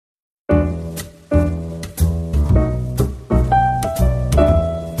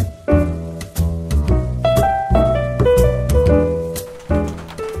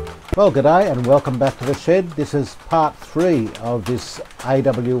Well, g'day and welcome back to the shed. This is part 3 of this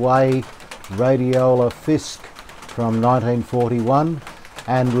AWA Radiola FISK from 1941,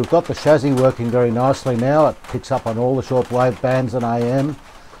 and we've got the chassis working very nicely now. It picks up on all the shortwave bands and AM.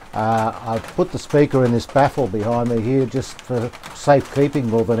 I've put the speaker in this baffle behind me here just for safekeeping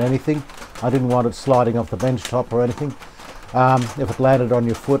more than anything. I didn't want it sliding off the bench top or anything. If it landed on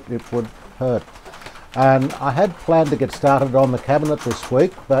your foot it would hurt. And I had planned to get started on the cabinet this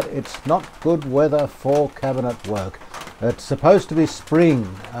week, but it's not good weather for cabinet work. It's supposed to be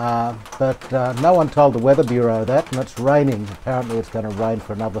spring, but no one told the Weather Bureau that, and it's raining. Apparently it's going to rain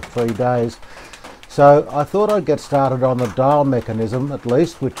for another 3 days. So I thought I'd get started on the dial mechanism at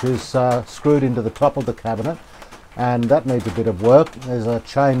least, which is screwed into the top of the cabinet, and that needs a bit of work. There's a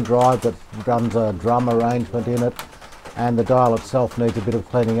chain drive that runs a drum arrangement in it, and the dial itself needs a bit of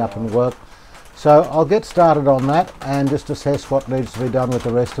cleaning up and work. So I'll get started on that and just assess what needs to be done with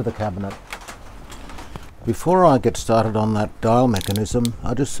the rest of the cabinet. Before I get started on that dial mechanism,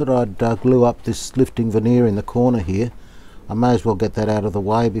 I just thought I'd glue up this lifting veneer in the corner here. I may as well get that out of the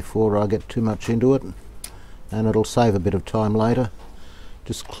way before I get too much into it, and it'll save a bit of time later.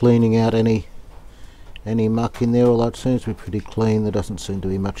 Just cleaning out any muck in there, although it seems to be pretty clean. There doesn't seem to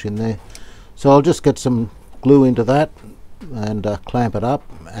be much in there. So I'll just get some glue into that and clamp it up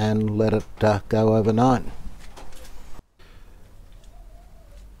and let it go overnight.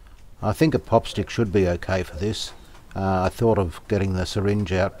 I think a pop stick should be okay for this. I thought of getting the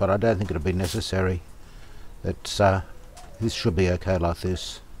syringe out, but I don't think it'll be necessary. This should be okay like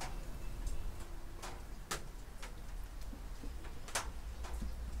this.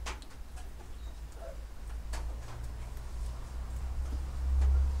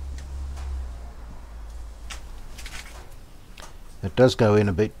 It does go in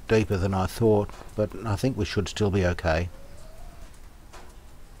a bit deeper than I thought, but I think we should still be okay.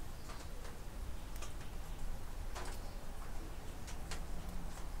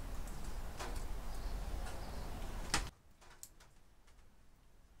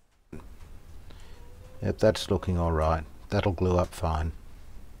 Yep, that's looking alright. That'll glue up fine.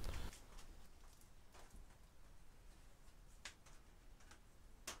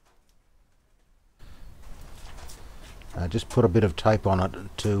 Just put a bit of tape on it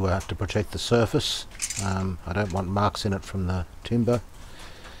to protect the surface. I don't want marks in it from the timber.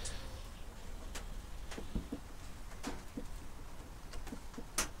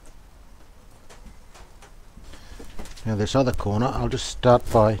 Now this other corner, I'll just start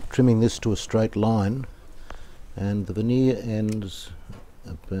by trimming this to a straight line, and the veneer ends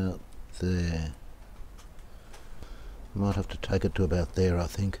about there. Might have to take it to about there, I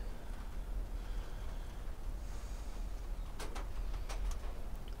think.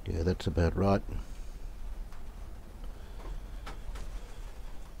 Yeah, that's about right.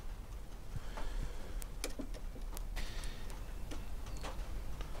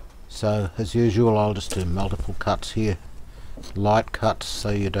 So as usual, I'll just do multiple cuts here, light cuts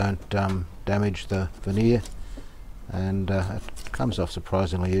so you don't damage the veneer, and it comes off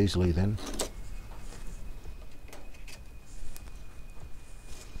surprisingly easily then.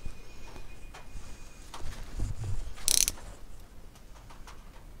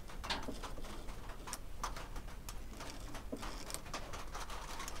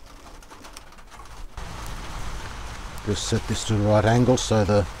 Just set this to the right angle so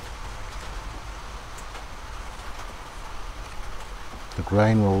the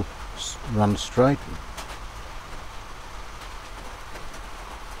grain will run straight.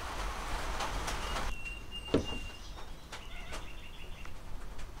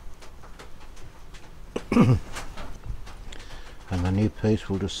 And the new piece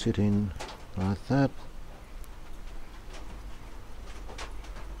will just sit in like that.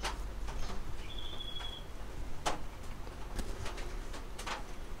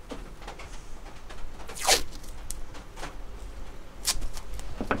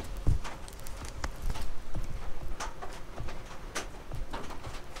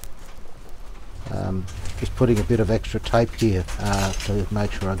 Just putting a bit of extra tape here to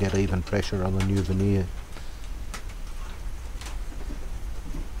make sure I get even pressure on the new veneer.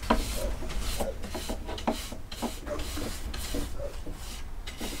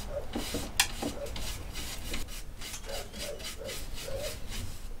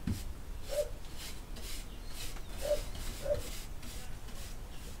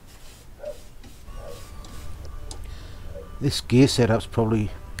 This gear setup's probably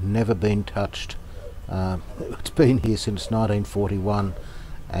never been touched. It's been here since 1941,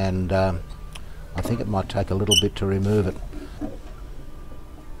 and I think it might take a little bit to remove it.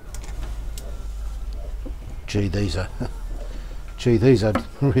 Gee, these are Gee, these are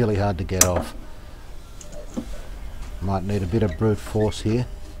really hard to get off. Might need a bit of brute force here,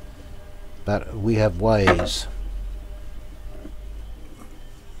 but we have ways.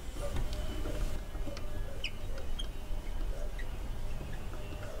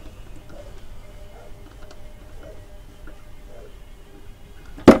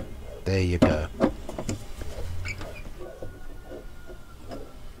 There you go.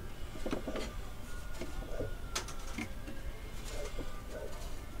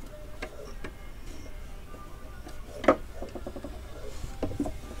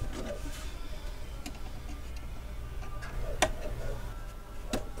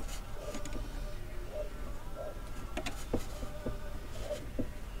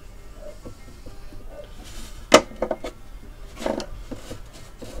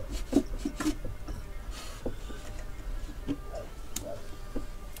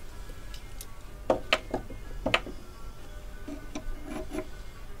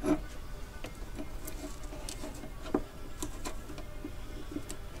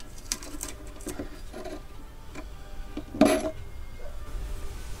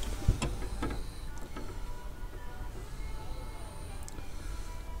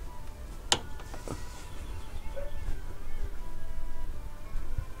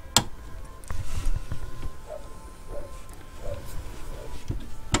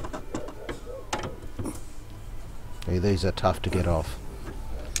 These are tough to get off.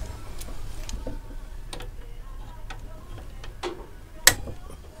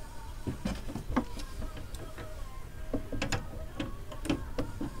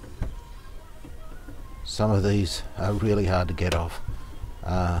 Some of these are really hard to get off.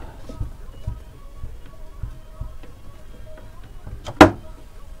 Well,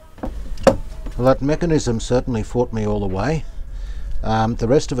 that mechanism certainly fought me all the way. The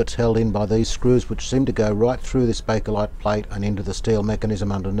rest of it's held in by these screws, which seem to go right through this Bakelite plate and into the steel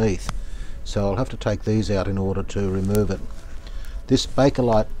mechanism underneath. So I'll have to take these out in order to remove it. This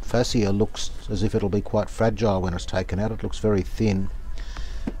Bakelite fascia looks as if it'll be quite fragile when it's taken out. It looks very thin.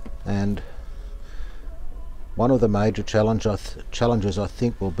 And one of the major challenges I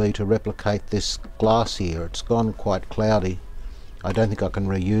think will be to replicate this glass here. It's gone quite cloudy. I don't think I can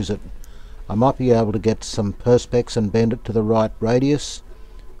reuse it. I might be able to get some perspex and bend it to the right radius.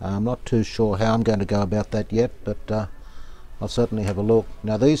 I'm not too sure how I'm going to go about that yet, but I'll certainly have a look.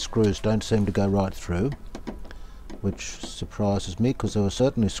 Now these screws don't seem to go right through, which surprises me, because there were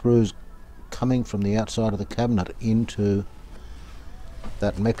certainly screws coming from the outside of the cabinet into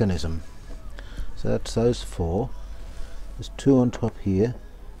that mechanism. So that's those four. There's two on top here.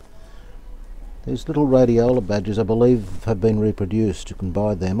 These little radiola badges, I believe, have been reproduced. You can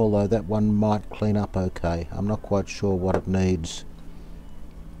buy them, although that one might clean up okay. I'm not quite sure what it needs,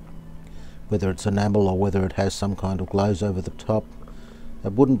 whether it's enamel or whether it has some kind of glaze over the top.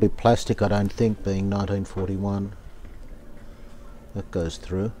 It wouldn't be plastic, I don't think, being 1941. That goes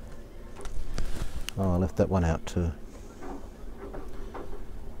through. Oh, I left that one out too.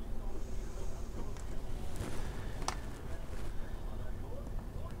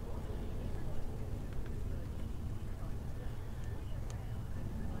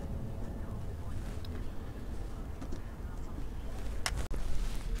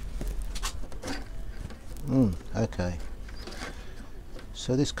 Okay,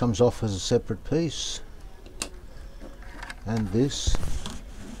 so this comes off as a separate piece, and this,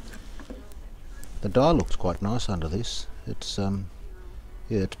 the die looks quite nice under this. It's yeah,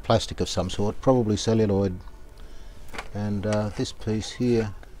 it's plastic of some sort, probably celluloid. And this piece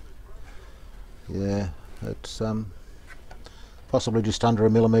here, yeah, it's possibly just under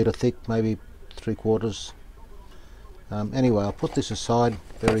 1 millimetre thick, maybe 3/4. Anyway, I'll put this aside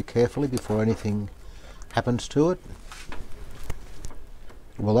very carefully before anything happens to it.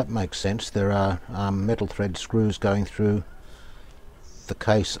 Well, that makes sense. There are metal thread screws going through the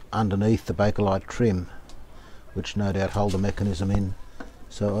case underneath the Bakelite trim, which no doubt hold the mechanism in.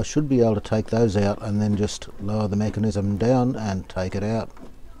 So I should be able to take those out and then just lower the mechanism down and take it out.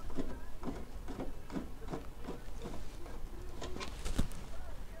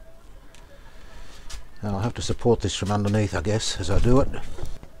 And I'll have to support this from underneath, I guess, as I do it.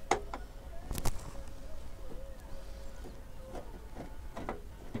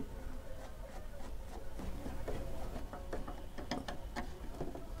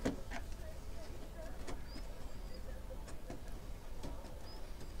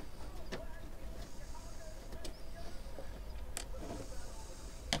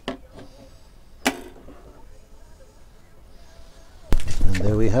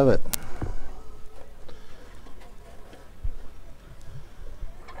 There we have it.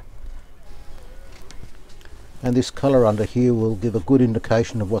 and this colour under here will give a good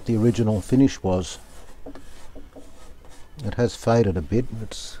indication of what the original finish was. It has faded a bit,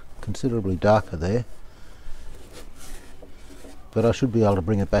 it's considerably darker there, but I should be able to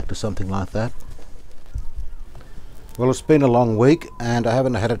bring it back to something like that. Well, it's been a long week and I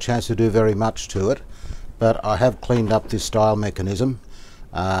haven't had a chance to do very much to it, but I have cleaned up this dial mechanism.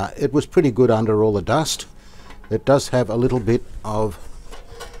 It was pretty good under all the dust. It does have a little bit of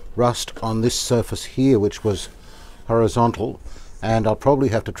rust on this surface here, which was horizontal, and I'll probably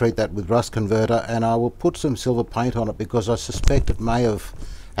have to treat that with rust converter, and I will put some silver paint on it because I suspect it may have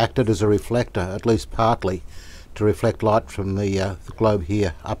acted as a reflector, at least partly, to reflect light from the globe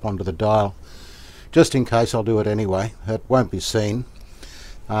here up onto the dial. Just in case, I'll do it anyway. It won't be seen.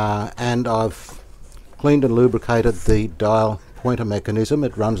 And I've cleaned and lubricated the dial pointer mechanism.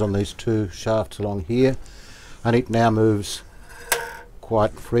 It runs on these two shafts along here, and it now moves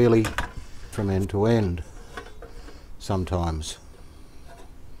quite freely from end to end sometimes.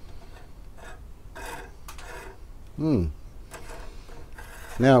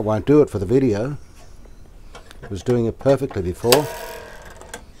 Now it won't do it for the video. It was doing it perfectly before.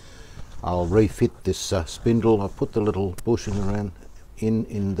 I'll refit this spindle. I'll put the little bushing around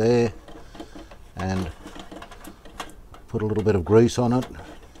in there and put a little bit of grease on it.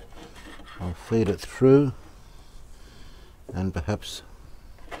 I'll feed it through and perhaps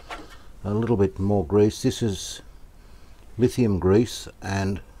a little bit more grease. This is lithium grease,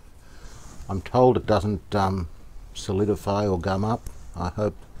 and I'm told it doesn't solidify or gum up. I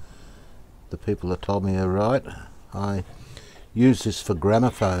hope the people that told me are right. I use this for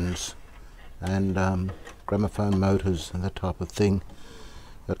gramophones and gramophone motors and that type of thing.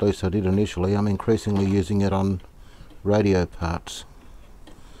 At least I did initially. I'm increasingly using it on radio parts.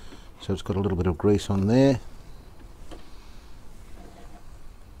 So it's got a little bit of grease on there.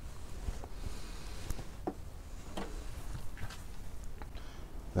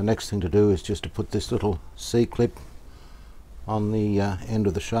 The next thing to do is just to put this little C-clip on the end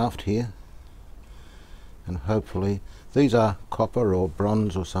of the shaft here, and hopefully these are copper or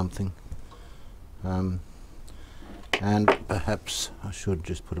bronze or something, and perhaps I should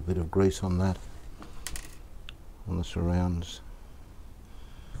just put a bit of grease on that, on the surrounds.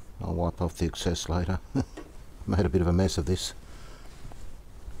 I'll wipe off the excess later. Made a bit of a mess of this.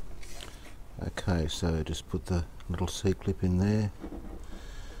 Okay, so just put the little C-clip in there.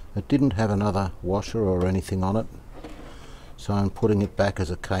 It didn't have another washer or anything on it, so I'm putting it back as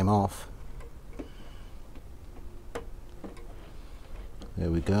it came off. There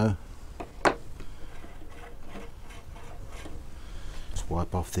we go. Just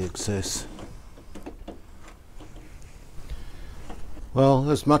wipe off the excess.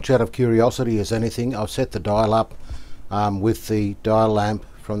 Well, as much out of curiosity as anything, I've set the dial up with the dial lamp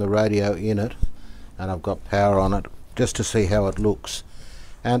from the radio in it, and I've got power on it just to see how it looks.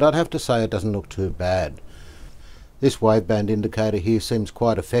 And I'd have to say it doesn't look too bad. This waveband indicator here seems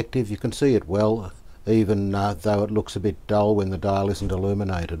quite effective. You can see it well, even though it looks a bit dull when the dial isn't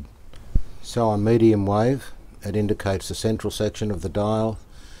illuminated. So on medium wave, it indicates the central section of the dial.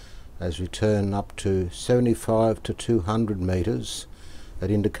 As we turn up to 75 to 200 meters,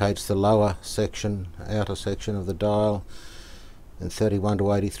 it indicates the lower section, outer section of the dial. And 31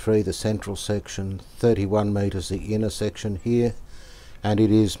 to 83, the central section. 31 meters, the inner section here. And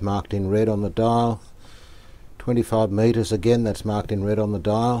it is marked in red on the dial. 25 meters, again that's marked in red on the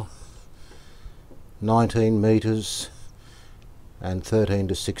dial. 19 meters and 13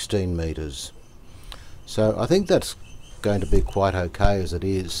 to 16 meters. So I think that's going to be quite okay as it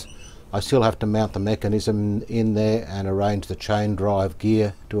is. I still have to mount the mechanism in there and arrange the chain drive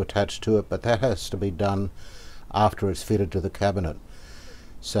gear to attach to it, but that has to be done after it's fitted to the cabinet.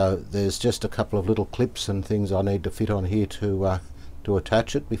 So there's just a couple of little clips and things I need to fit on here to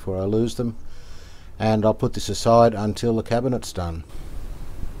attach it before I lose them, and I'll put this aside until the cabinet's done.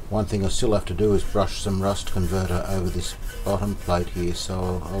 One thing I still have to do is brush some rust converter over this bottom plate here,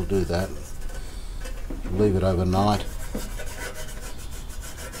 so I'll do that. Leave it overnight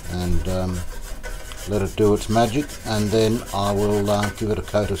and let it do its magic, and then I will give it a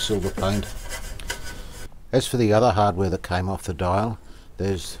coat of silver paint. As for the other hardware that came off the dial,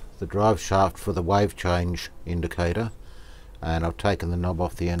 there's the drive shaft for the wave change indicator, and I've taken the knob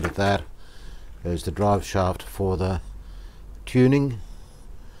off the end of that. There's the drive shaft for the tuning,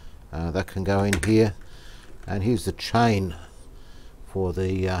 that can go in here, and here's the chain for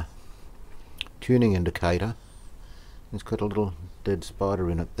the tuning indicator. It's got a little dead spider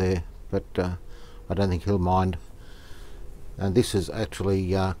in it there, but I don't think he'll mind. And this is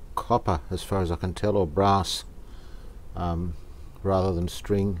actually copper as far as I can tell, or brass, rather than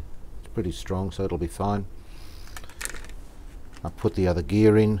string. It's pretty strong, so it'll be fine. I put the other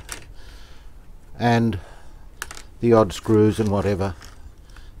gear in, and the odd screws and whatever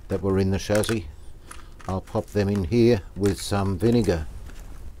that were in the chassis, I'll pop them in here with some vinegar.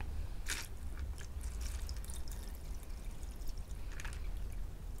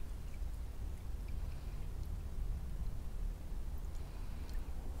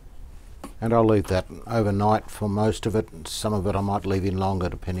 And I'll leave that overnight for most of it. Some of it I might leave in longer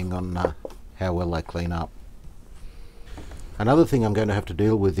depending on how well they clean up. Another thing I'm going to have to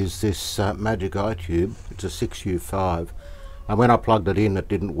deal with is this Magic Eye tube. It's a 6U5, and when I plugged it in it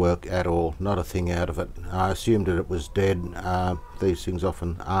didn't work at all, not a thing out of it. I assumed that it was dead. These things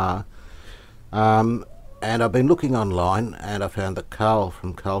often are. And I've been looking online and I found that Carl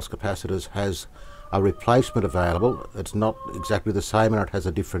from Carl's Capacitors has a replacement available. It's not exactly the same and it has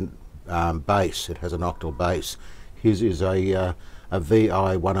a different base. It has an octal base. His is a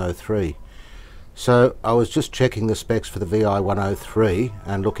VI103. So I was just checking the specs for the VI103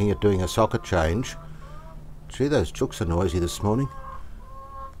 and looking at doing a socket change. Gee, those chooks are noisy this morning.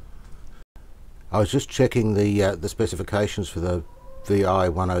 I was just checking the specifications for the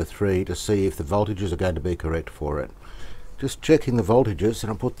VI103 to see if the voltages are going to be correct for it. Just checking the voltages,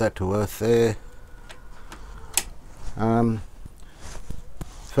 and I'll put that to earth there.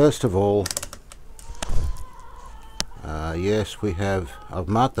 First of all, yes, we have, I've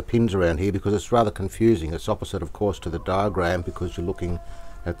marked the pins around here because it's rather confusing. It's opposite, of course, to the diagram because you're looking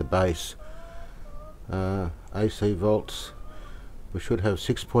at the base. AC volts, we should have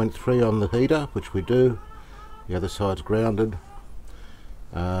 6.3 on the heater, which we do. The other side's grounded.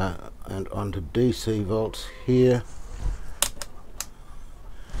 And onto DC volts here.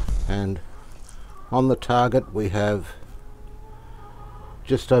 And on the target we have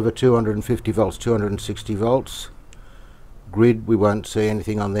just over 250 volts, 260 volts. Grid, we won't see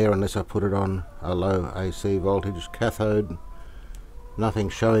anything on there unless I put it on a low AC voltage. Cathode, nothing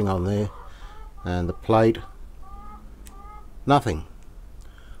showing on there. And the plate, nothing.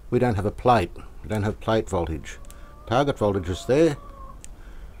 We don't have a plate. We don't have plate voltage. Target voltage is there,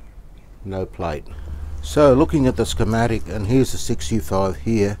 no plate. So looking at the schematic, and here's the 6U5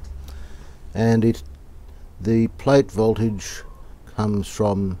 here, and the plate voltage comes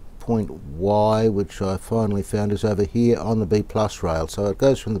from point Y, which I finally found is over here on the B plus rail. So it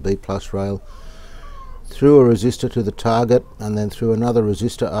goes from the B plus rail through a resistor to the target and then through another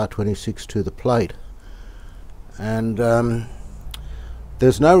resistor R26 to the plate. And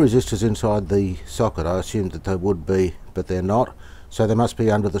there's no resistors inside the socket. I assumed that there would be, but they're not, so they must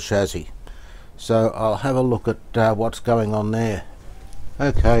be under the chassis. So I'll have a look at what's going on there.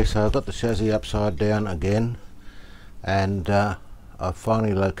 Okay, so I've got the chassis upside down again, and I've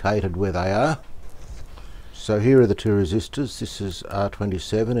finally located where they are. So here are the two resistors. This is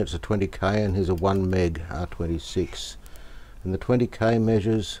R27, it's a 20k, and here's a 1 meg R26. And the 20k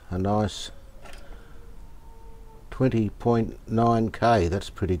measures a nice 20.9k, that's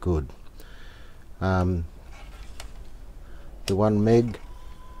pretty good. The 1 meg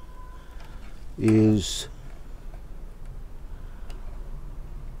is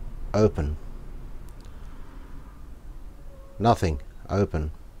open. Nothing,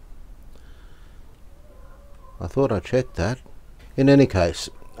 open. I thought I checked that. In any case,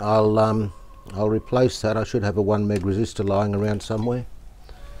 I'll replace that. I should have a 1 meg resistor lying around somewhere.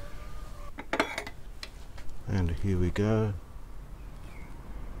 And here we go.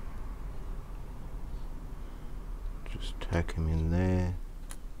 Just tack him in there.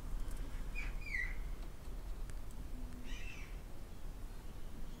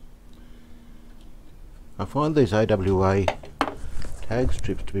 I find these AWA tag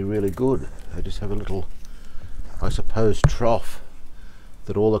strips to be really good. They just have a little, I suppose, trough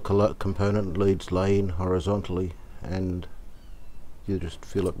that all the component leads lay in horizontally, and you just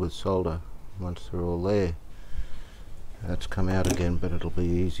fill it with solder once they're all there. That's come out again, but it'll be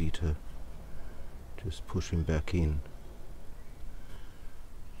easy to just push him back in.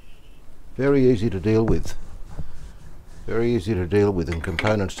 Very easy to deal with. Very easy to deal with, and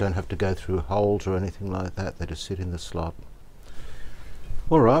components don't have to go through holes or anything like that. They just sit in the slot.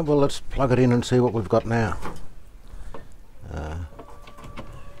 Alright, well, let's plug it in and see what we've got now.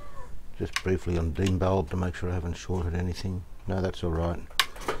 Just briefly on dim bulb to make sure I haven't shorted anything. No, that's alright.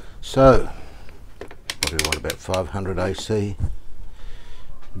 So, what do we want, about 500 AC?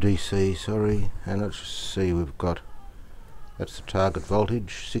 DC, sorry. And let's just see, we've got, that's the target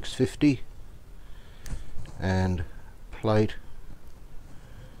voltage, 650. And plate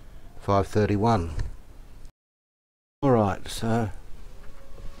 531. Alright, so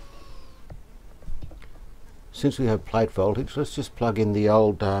since we have plate voltage, let's just plug in the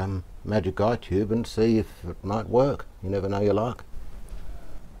old magic eye tube and see if it might work. You never know your luck.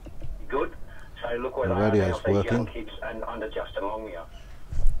 Good. So look where The they radio's are now, these young working. kids and Justin along here.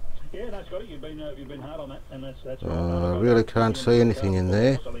 Yeah, no, Scotty, you've been hard on that, and that's right. I really can't see anything in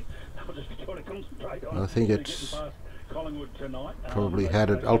there. I think it's probably had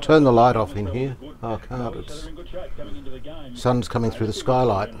it. I'll turn the light off in here. Oh, I can't. It's sun's coming through the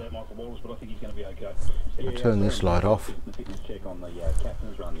skylight. I'll turn this light off.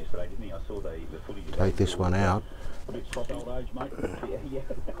 Take this one out. Have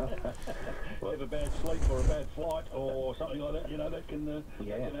a bad sleep or a bad flight or something like that, you know, that can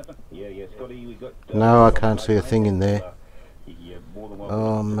happen. Yeah, Scotty, we got. No, I can't see a thing in there.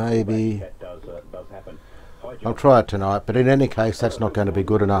 Oh, maybe. I'll try it tonight, but in any case, that's not going to be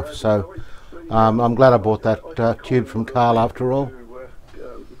good enough. So I'm glad I bought that tube from Carl after all.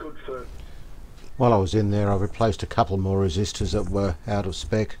 While I was in there, I replaced a couple more resistors that were out of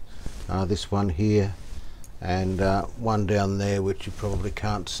spec. This one here and one down there, which you probably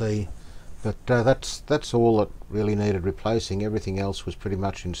can't see. But that's all that really needed replacing. Everything else was pretty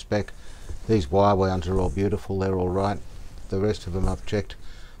much in spec. These wire wounds are all beautiful, they're all right. The rest of them I've checked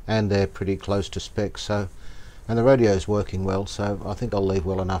and they're pretty close to spec. So, and the radio's working well, so I think I'll leave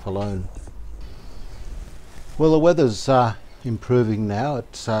well enough alone. Well, the weather's improving now.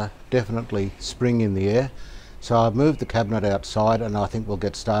 It's definitely spring in the air. So I've moved the cabinet outside and I think we'll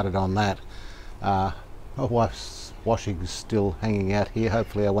get started on that. My wife's washing's still hanging out here.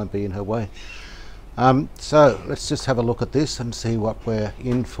 Hopefully I won't be in her way. So let's just have a look at this and see what we're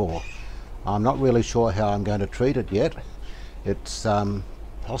in for. I'm not really sure how I'm going to treat it yet. It's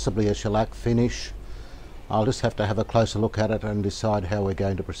possibly a shellac finish. I'll just have to have a closer look at it and decide how we're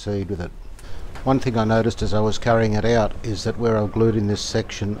going to proceed with it. One thing I noticed as I was carrying it out is that where I've glued in this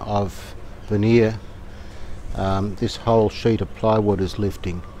section of veneer, this whole sheet of plywood is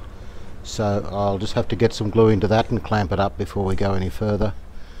lifting. So I'll just have to get some glue into that and clamp it up before we go any further.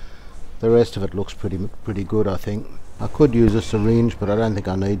 The rest of it looks pretty good, I think. I could use a syringe, but I don't think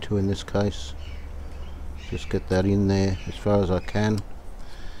I need to in this case. Just get that in there as far as I can.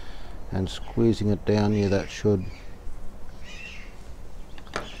 And squeezing it down, yeah, that should.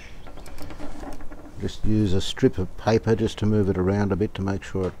 Just use a strip of paper just to move it around a bit to make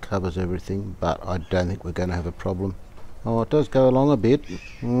sure it covers everything, but I don't think we're going to have a problem. Oh, it does go along a bit.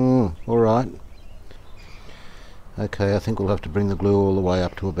 Alright. Okay, I think we'll have to bring the glue all the way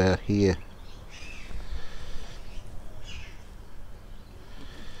up to about here.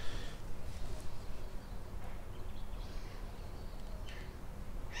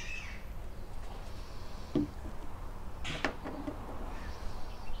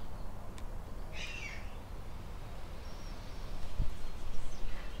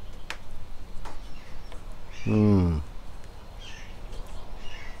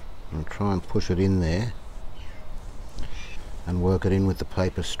 I'll try and push it in there and work it in with the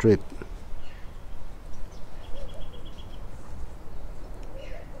paper strip.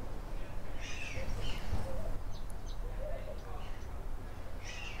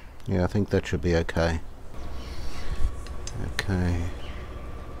 Yeah, I think that should be okay. Okay.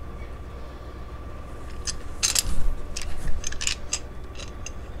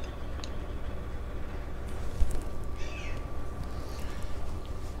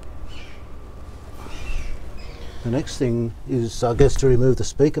 The next thing is, I guess, to remove the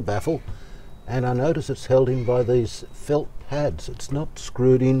speaker baffle, and I notice it's held in by these felt pads. It's not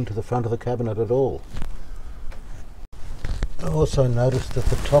screwed into the front of the cabinet at all. I also noticed at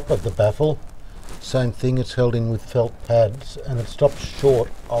the top of the baffle, same thing, it's held in with felt pads and it stops short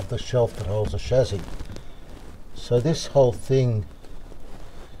of the shelf that holds the chassis. So this whole thing,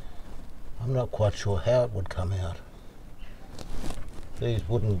 I'm not quite sure how it would come out. These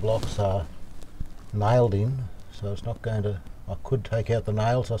wooden blocks are nailed in, so it's not going to. I could take out the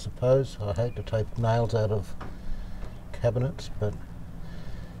nails, I suppose. I hate to take nails out of cabinets, but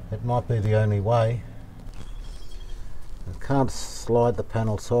it might be the only way. I can't slide the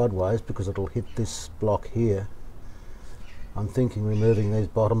panel sideways because it'll hit this block here. I'm thinking removing these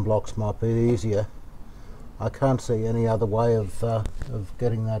bottom blocks might be easier. I can't see any other way of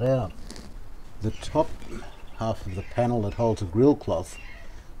getting that out. The top half of the panel that holds a grill cloth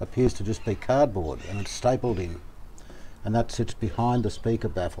appears to just be cardboard and it's stapled in, and that sits behind the speaker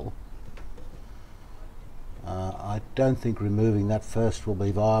baffle. I don't think removing that first will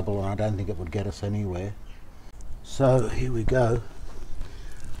be viable, and I don't think it would get us anywhere. So here we go.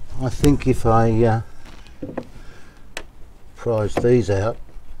 I think if I prise these out,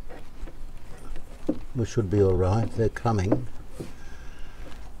 we should be alright. They're coming.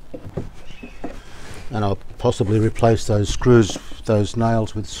 And I'll possibly replace those screws off those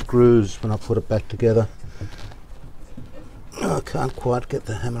nails with screws when I put it back together. I can't quite get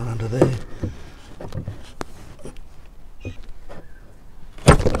the hammer under there.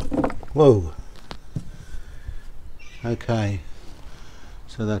 Whoa. Okay,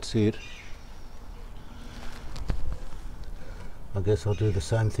 so that's it. I guess I'll do the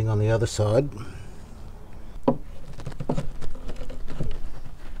same thing on the other side.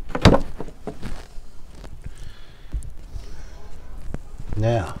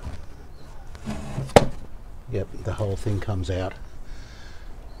 Now, yep, the whole thing comes out.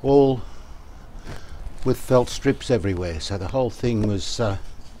 All with felt strips everywhere, so the whole thing was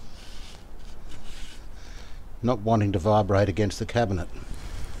not wanting to vibrate against the cabinet.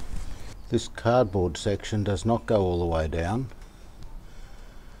 This cardboard section does not go all the way down.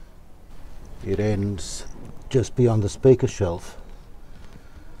 It ends just beyond the speaker shelf,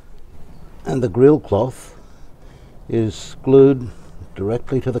 and the grill cloth is glued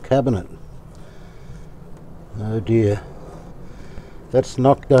directly to the cabinet. Oh dear, that's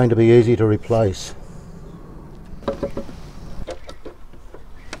not going to be easy to replace.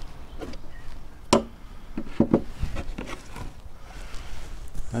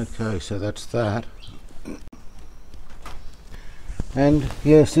 Okay, so that's that. And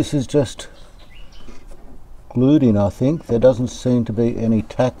yes, this is just glued in, I think. There doesn't seem to be any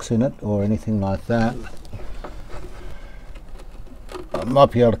tacks in it or anything like that. I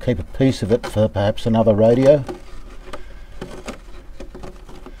might be able to keep a piece of it for perhaps another radio,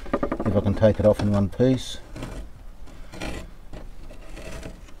 if I can take it off in one piece.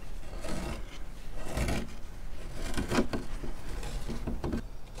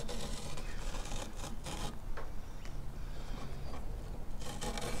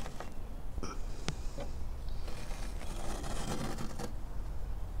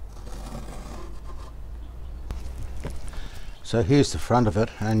 So here's the front of it,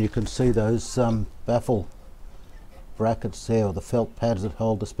 and you can see those baffle brackets there, or the felt pads that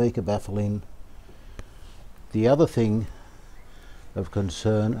hold the speaker baffle in. The other thing of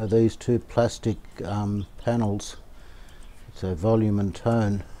concern are these two plastic panels, so volume and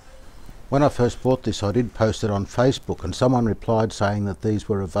tone. When I first bought this, I did post it on Facebook, and someone replied saying that these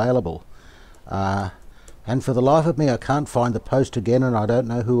were available. And for the life of me, I can't find the post again, and I don't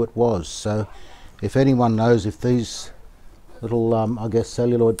know who it was. So if anyone knows if these little, I guess,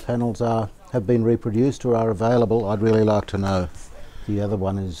 celluloid panels have been reproduced or are available, I'd really like to know. The other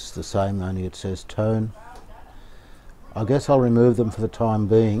one is the same, only it says tone. I guess I'll remove them for the time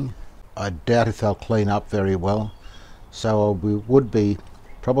being. I doubt if they'll clean up very well, so I would be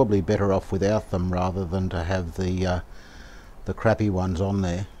probably better off without them rather than to have the crappy ones on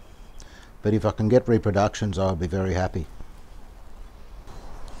there. But if I can get reproductions, I'll be very happy.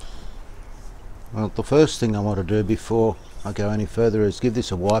 Well, the first thing I want to do before I go any further is give this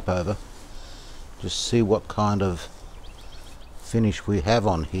a wipe over, just see what kind of finish we have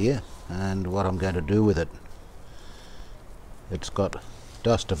on here and what I'm going to do with it. It's got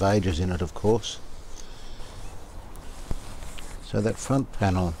dust of ages in it, of course. So that front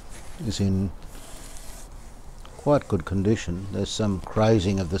panel is in quite good condition. There's some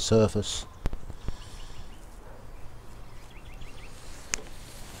crazing of the surface.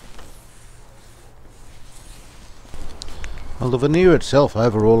 Well, the veneer itself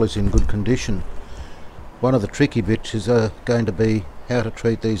overall is in good condition. One of the tricky bits is going to be how to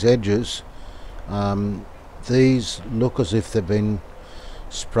treat these edges. These look as if they've been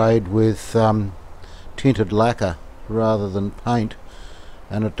sprayed with tinted lacquer rather than paint,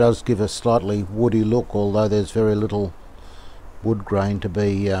 and it does give a slightly woody look, although there's very little wood grain to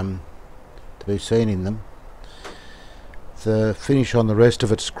be seen in them. The finish on the rest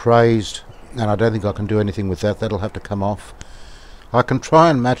of it's crazed, and I don't think I can do anything with that. That'll have to come off. I can try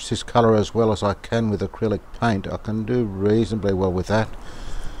and match this colour as well as I can with acrylic paint. I can do reasonably well with that.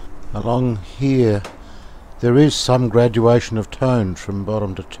 Along here there is some graduation of tone from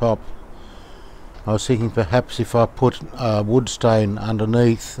bottom to top. I was thinking perhaps if I put wood stain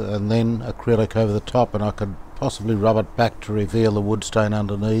underneath and then acrylic over the top, and I could possibly rub it back to reveal the wood stain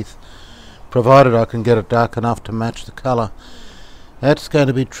underneath, provided I can get it dark enough to match the colour. That's going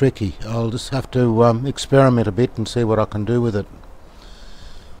to be tricky. I'll just have to experiment a bit and see what I can do with it.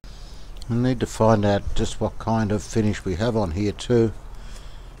 I need to find out just what kind of finish we have on here too.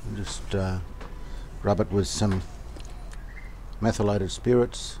 Just rub it with some methylated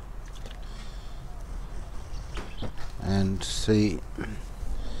spirits and see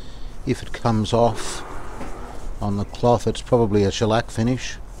if it comes off on the cloth. It's probably a shellac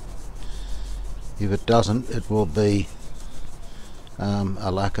finish. If it doesn't, it will be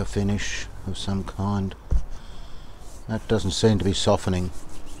a lacquer finish of some kind. That doesn't seem to be softening.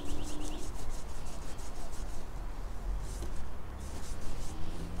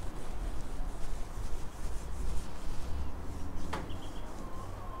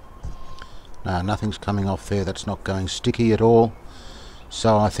 No, nothing's coming off there. That's not going sticky at all.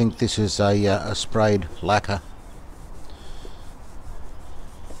 So I think this is a sprayed lacquer.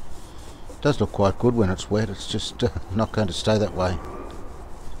 It does look quite good when it's wet. It's just not going to stay that way.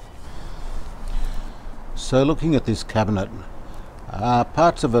 So looking at this cabinet,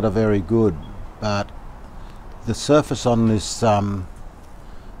 parts of it are very good, but the surface on this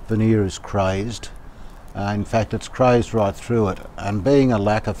veneer is crazed. In fact, it's crazed right through it, and being a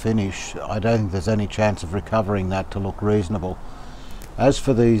lacquer finish, I don't think there's any chance of recovering that to look reasonable. As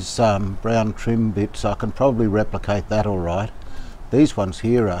for these brown trim bits, I can probably replicate that all right. These ones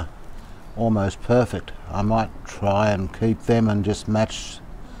here are almost perfect. I might try and keep them and just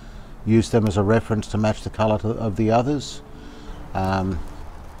use them as a reference to match the colour of the others.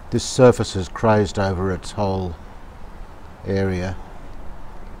 This surface is crazed over its whole area,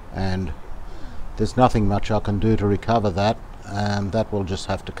 and there's nothing much I can do to recover that. That will just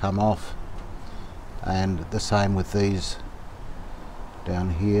have to come off, and the same with these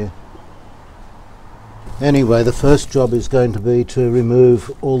down here. Anyway, the first job is going to be to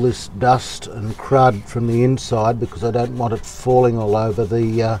remove all this dust and crud from the inside, because I don't want it falling all over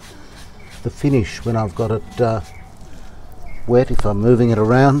the finish when I've got it wet, if I'm moving it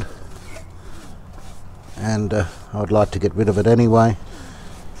around, and I'd like to get rid of it anyway.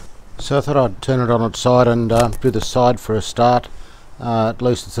 So I thought I'd turn it on its side and do the side for a start. At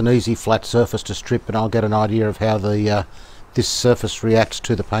least it's an easy flat surface to strip, and I'll get an idea of how this surface reacts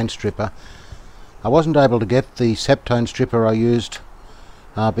to the paint stripper. I wasn't able to get the Septone stripper I used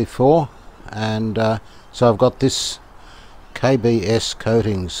before, and so I've got this KBS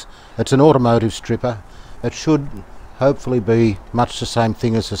Coatings. It's an automotive stripper. It should hopefully be much the same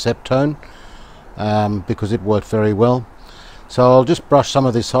thing as the Septone, because it worked very well. So I'll just brush some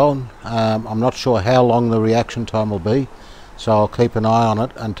of this on. I'm not sure how long the reaction time will be, so I'll keep an eye on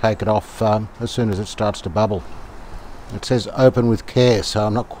it and take it off as soon as it starts to bubble. It says open with care, so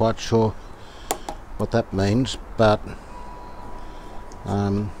I'm not quite sure what that means, but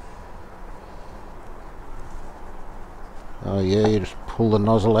oh yeah, you just pull the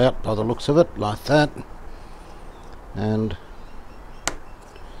nozzle out by the looks of it, like that, and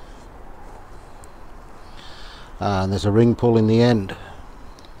there's a ring pull in the end.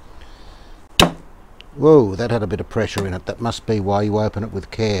 Whoa, that had a bit of pressure in it. That must be why you open it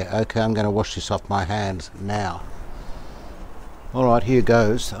with care. Okay, I'm going to wash this off my hands now. Alright, here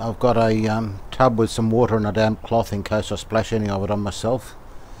goes. I've got a tub with some water and a damp cloth in case I splash any of it on myself.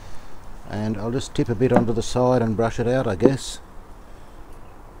 And I'll just tip a bit onto the side and brush it out, I guess.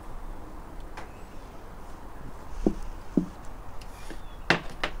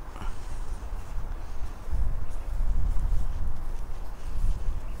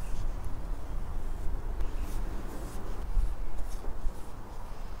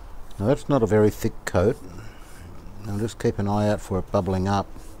 Now that's not a very thick coat. I'll just keep an eye out for it bubbling up.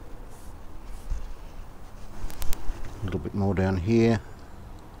 A little bit more down here.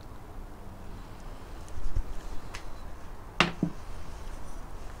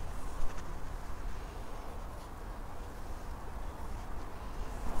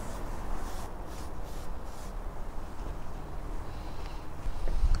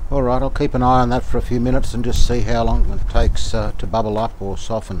 Alright, I'll keep an eye on that for a few minutes and just see how long it takes to bubble up or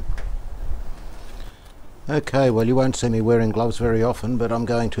soften. Okay, well, you won't see me wearing gloves very often, but I'm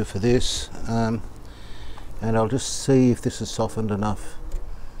going to for this, and I'll just see if this is softened enough.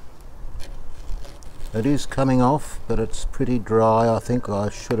 It is coming off, but it's pretty dry. I think I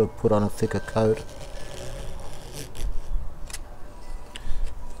should have put on a thicker coat.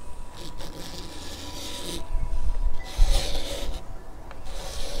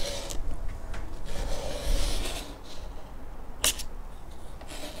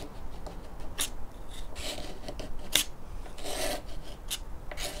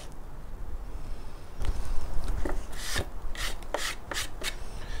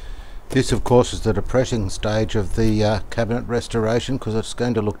 This, of course, is the depressing stage of the cabinet restoration, because it's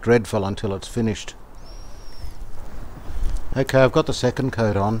going to look dreadful until it's finished. Okay, I've got the second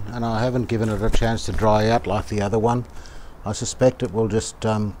coat on, and I haven't given it a chance to dry out like the other one. I suspect it will just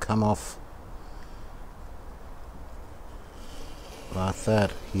come off like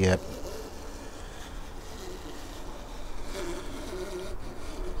that. Yep.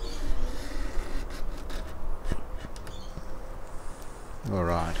 All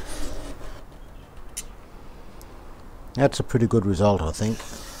right. That's a pretty good result, I think.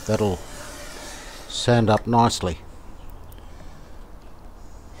 That'll sand up nicely.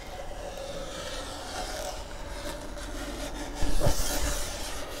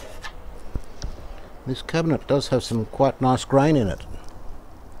 This cabinet does have some quite nice grain in it.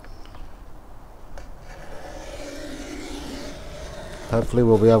 Hopefully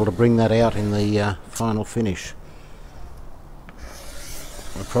we'll be able to bring that out in the final finish.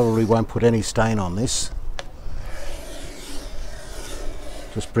 I probably won't put any stain on this.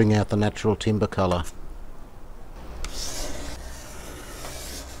 Just bring out the natural timber colour.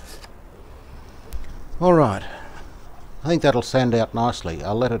 Alright, I think that'll sand out nicely.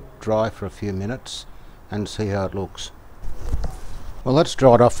 I'll let it dry for a few minutes and see how it looks. Well, that's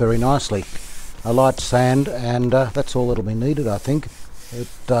dried off very nicely. A light sand, and that's all that'll be needed, I think.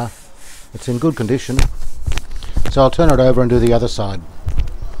 It's in good condition. So I'll turn it over and do the other side.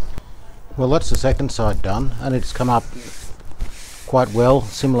 Well, that's the second side done, and it's come up quite well,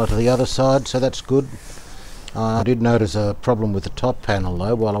 similar to the other side, so that's good. I did notice a problem with the top panel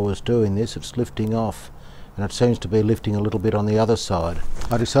though while I was doing this. It's lifting off, and it seems to be lifting a little bit on the other side.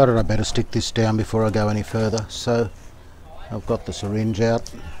 I decided I better stick this down before I go any further, so I've got the syringe out.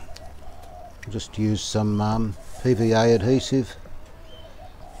 Just use some PVA adhesive.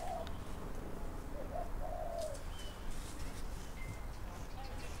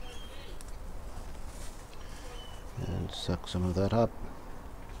 And suck some of that up.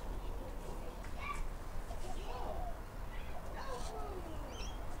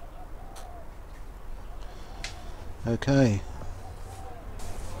 Okay.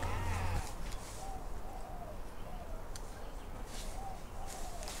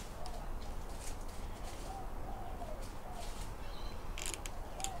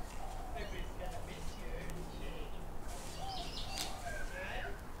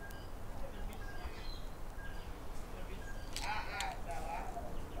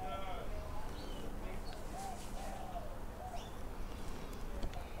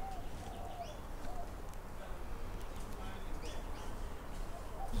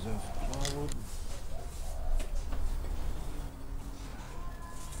 Of plywood.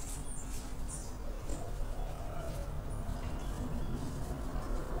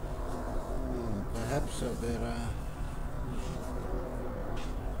 Perhaps I better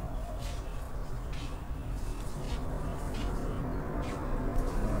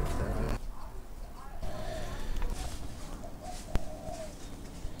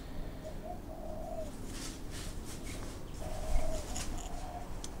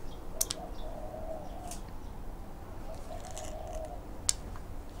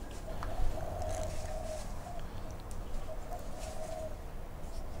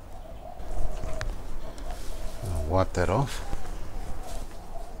wipe that off.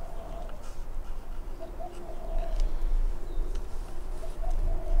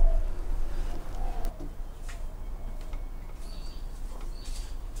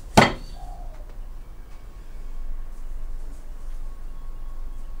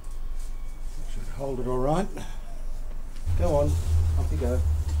 Should hold it all right. Go on, off you go.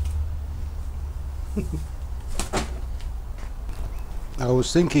 I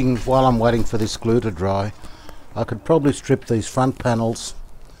was thinking while I'm waiting for this glue to dry, I could probably strip these front panels.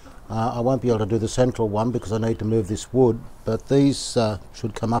 I won't be able to do the central one because I need to move this wood, but these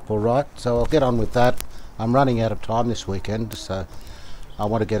should come up all right, so I'll get on with that. I'm running out of time this weekend, so I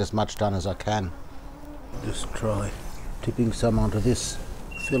want to get as much done as I can. Just try tipping some onto this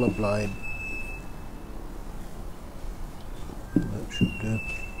filler blade. That should do.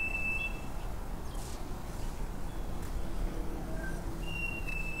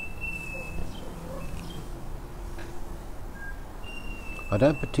 I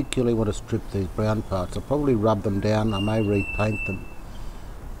don't particularly want to strip these brown parts. I'll probably rub them down. I may repaint them,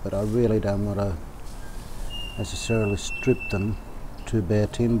 but I really don't want to necessarily strip them to bare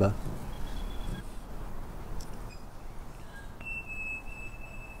timber.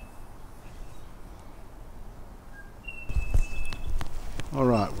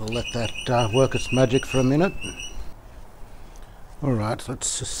 Alright, we'll let that work its magic for a minute. Alright,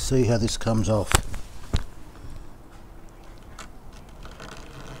 let's just see how this comes off.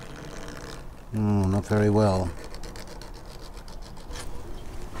 Not very well.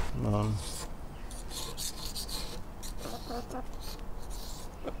 Come on.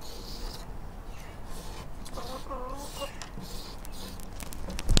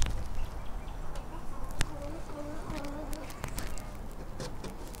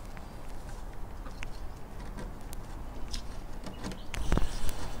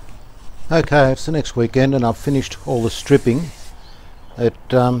 Okay, it's the next weekend and I've finished all the stripping.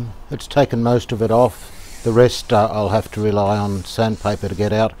 It's taken most of it off. The rest I'll have to rely on sandpaper to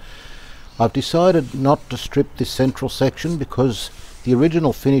get out. I've decided not to strip this central section because the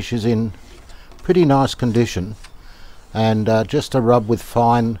original finish is in pretty nice condition, and just a rub with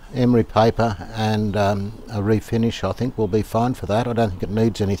fine emery paper and a refinish I think will be fine for that. I don't think it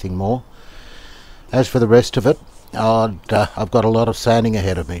needs anything more. As for the rest of it, I've got a lot of sanding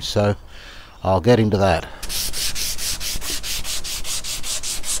ahead of me, so I'll get into that.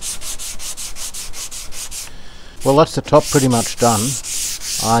 Well, that's the top pretty much done.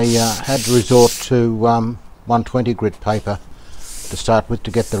 I had to resort to 120 grit paper to start with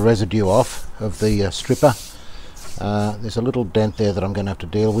to get the residue off of the stripper. There's a little dent there that I'm going to have to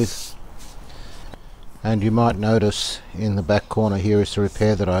deal with, and you might notice in the back corner here is the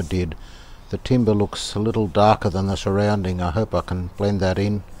repair that I did. The timber looks a little darker than the surrounding. I hope I can blend that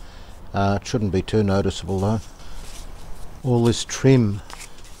in. It shouldn't be too noticeable though. All this trim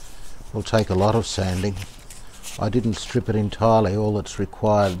will take a lot of sanding. I didn't strip it entirely. All that's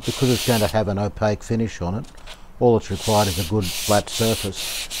required, because it's going to have an opaque finish on it, all that's required is a good flat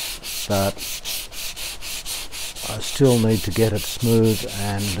surface, but I still need to get it smooth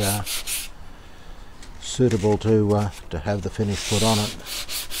and suitable to have the finish put on it.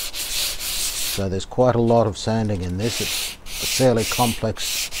 So there's quite a lot of sanding in this. It's a fairly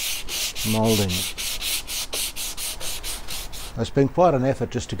complex moulding. It's been quite an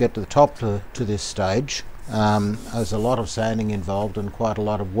effort just to get to the top to this stage. There's a lot of sanding involved and quite a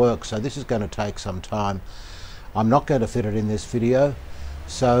lot of work, so this is going to take some time. I'm not going to fit it in this video,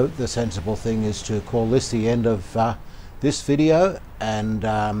 so the sensible thing is to call this the end of this video, and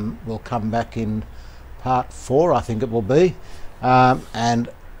we'll come back in part 4, I think it will be, and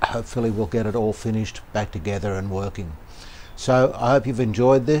hopefully we'll get it all finished back together and working. So I hope you've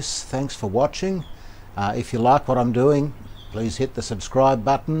enjoyed this. Thanks for watching. If you like what I'm doing, please hit the subscribe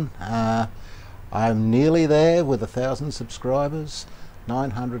button. I'm nearly there with 1,000 subscribers,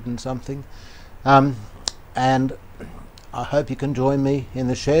 900 and something, and I hope you can join me in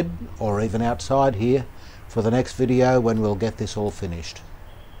the shed or even outside here for the next video when we'll get this all finished.